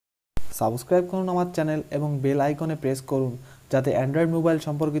Subscribe করুন আমার channel এবং বেল আইকনে প্রেস করুন যাতে অ্যান্ড্রয়েড মোবাইল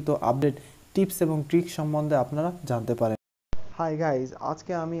সম্পর্কিত আপডেট টিপস এবং ট্রিক্স সম্বন্ধে আপনারা জানতে পারেন। হাই গাইজ,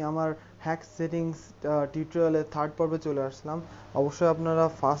 আজকে আমি আমার হ্যাক সেটিংস টিউটোরিয়ালের থার্ড পর্বে চলে আসলাম। অবশ্যই আপনারা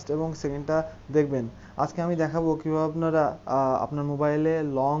ফার্স্ট এবং সেকেন্ডটা দেখবেন। আজকে আমি দেখাবো কীভাবে আপনারা আপনার মোবাইলে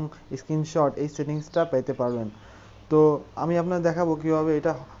লং স্ক্রিনশট এই সেটিংসটা পেতে পারবেন। তো আমি আপনাদের দেখাবো কীভাবে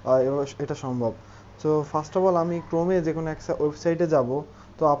এটা সম্ভব। সো ফার্স্ট অফ অল আমি ক্রোমে যে কোনো একটা ওয়েবসাইটে যাব।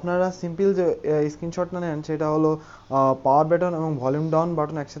 তো আপনারা সিম্পল যে স্ক্রিনশটটা নেন সেটা হলো পাওয়ার বাটন এবং ভলিউম ডাউন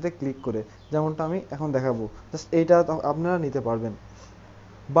বাটন একসাথে ক্লিক করে, যেমনটা আমি এখন দেখাবো। জাস্ট এইটা আপনারা নিতে পারবেন।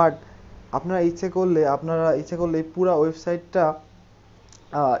 বাট আপনারা ইচ্ছে করলে পুরো ওয়েবসাইটটা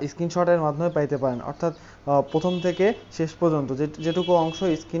স্ক্রিনশটের মাধ্যমে পাইতে পারেন, অর্থাৎ প্রথম থেকে শেষ পর্যন্ত যেটুকু অংশ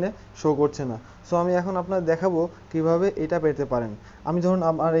স্ক্রিনে শো করছে না। সো আমি এখন আপনাদের দেখাবো কিভাবে এটা পেতে পারেন। আমি ধরুন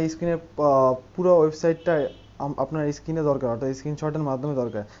আমার এই স্ক্রিনের পুরো ওয়েবসাইটটা আপনার স্ক্রিনে দরকার, অর্থাৎ স্ক্রিনশটের মাধ্যমে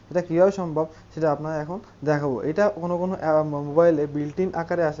দরকার। এটা কীভাবে সম্ভব সেটা আপনারা এখন দেখাবো। এটা কোনো মোবাইলে বিল্ট ইন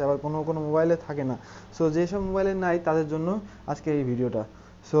আকারে আসে, আবার কোনো কোনো মোবাইলে থাকে না। সো যেসব মোবাইলে নাই তাদের জন্য আজকে এই ভিডিওটা।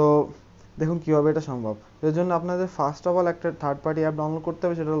 সো দেখুন কীভাবে এটা সম্ভব। এর জন্য আপনাদের ফার্স্ট অফ অল একটা থার্ড পার্টি অ্যাপ ডাউনলোড করতে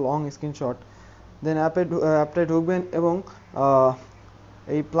হবে, সেটা হলো লং স্ক্রিনশট। দেন অ্যাপটায় ঢুকবেন এবং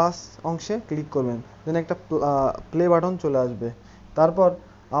এই প্লাস অংশে ক্লিক করবেন। দেন একটা প্লে বাটন চলে আসবে। তারপর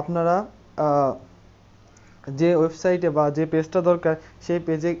আপনারা যে ওয়েবসাইটে বা যে পেজটা দরকার সেই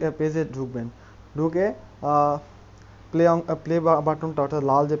পেজে ঢুকবেন। ঢুকে প্লে বাটনটা, অর্থাৎ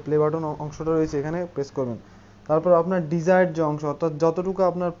লাল যে প্লে বাটন অংশটা রয়েছে এখানে প্রেস করবেন। তারপর আপনার ডিজায়ার্ড যে অংশ, অর্থাৎ যতটুকু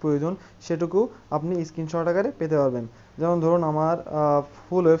আপনার প্রয়োজন সেটুকু আপনি স্ক্রিনশট আকারে পেতে পারবেন। যেমন ধরুন আমার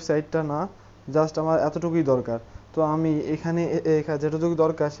ফুল ওয়েবসাইটটা না, জাস্ট আমার এতটুকুই দরকার। তো আমি এখানে যেটুকু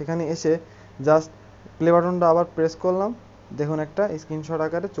দরকার সেখানে এসে জাস্ট প্লে বাটনটা আবার প্রেস করলাম। দেখুন একটা স্ক্রিনশট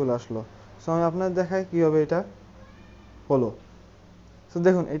আকারে চলে আসলো। সো আমি আপনাদের দেখাই কীভাবে এটা হলো। সো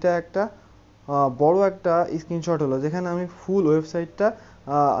দেখুন এটা একটা বড় একটা স্ক্রিনশট হলো, যেখানে আমি ফুল ওয়েবসাইটটা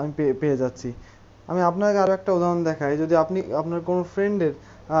আমি পেয়ে যাচ্ছি। আমি আপনাকে আরও একটা উদাহরণ দেখাই। যদি আপনি আপনার কোনো ফ্রেন্ডের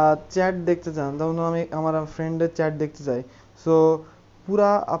চ্যাট দেখতে চান, যেমন আমি আমার ফ্রেন্ডের চ্যাট দেখতে চাই, সো পুরা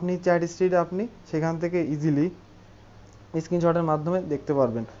আপনি চ্যাট হিস্ট্রিটা আপনি সেখান থেকে ইজিলি স্ক্রিনশটের মাধ্যমে দেখতে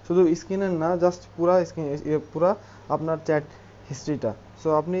পারবেন। শুধু স্ক্রিনের না, জাস্ট পুরা আপনার চ্যাট হিস্ট্রিটা। সো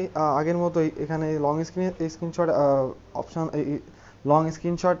আপনি আগের মতোই এখানে স্ক্রিনশট অপশান, লং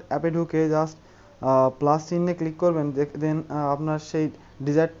স্ক্রিনশট অ্যাপে ঢুকে জাস্ট প্লাস চিহ্নে ক্লিক করবেন। দেন আপনার সেই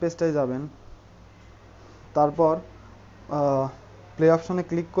ডিজায়ার্ড পেজটায় যাবেন। তারপর প্লে অপশানে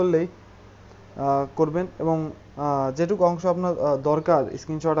ক্লিক করবেন এবং যেটুকু অংশ আপনার দরকার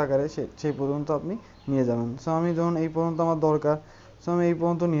স্ক্রিনশট আকারে সেই পর্যন্ত আপনি নিয়ে যাবেন। সো আমি যখন এই পর্যন্ত আমার দরকার, সো আমি এই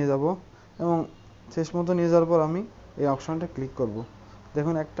পর্যন্ত নিয়ে যাব এবং শেষ মতো নিয়ে যাওয়ার পর আমি এই অপশানটা ক্লিক করব।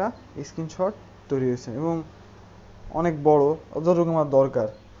 দেখুন একটা স্ক্রিনশট তৈরি হয়েছে এবং অনেক বড়, যতটুকু আমার দরকার।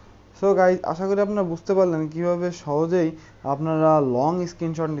 সো গাইজ, আশা করি আপনারা বুঝতে পারলেন কীভাবে সহজেই আপনারা লং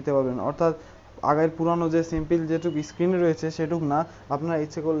স্ক্রিনশট নিতে পারবেন। অর্থাৎ আগের পুরানো যে সিম্পল যেটুকু স্ক্রিনে রয়েছে সেটুকু না, আপনারা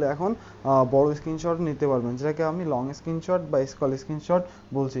ইচ্ছে করলে এখন বড় স্ক্রিনশট নিতে পারবেন, যেটাকে আমি লং স্ক্রিনশট বা স্কল স্ক্রিনশট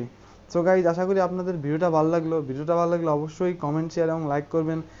বলছি। সো গাইজ, আশা করি আপনাদের ভিডিওটা ভালো লাগলো অবশ্যই কমেন্ট, শেয়ার এবং লাইক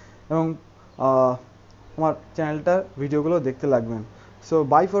করবেন এবং আমার চ্যানেলটার ভিডিওগুলো দেখতে লাগবেন। So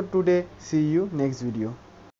by for today, C you next video.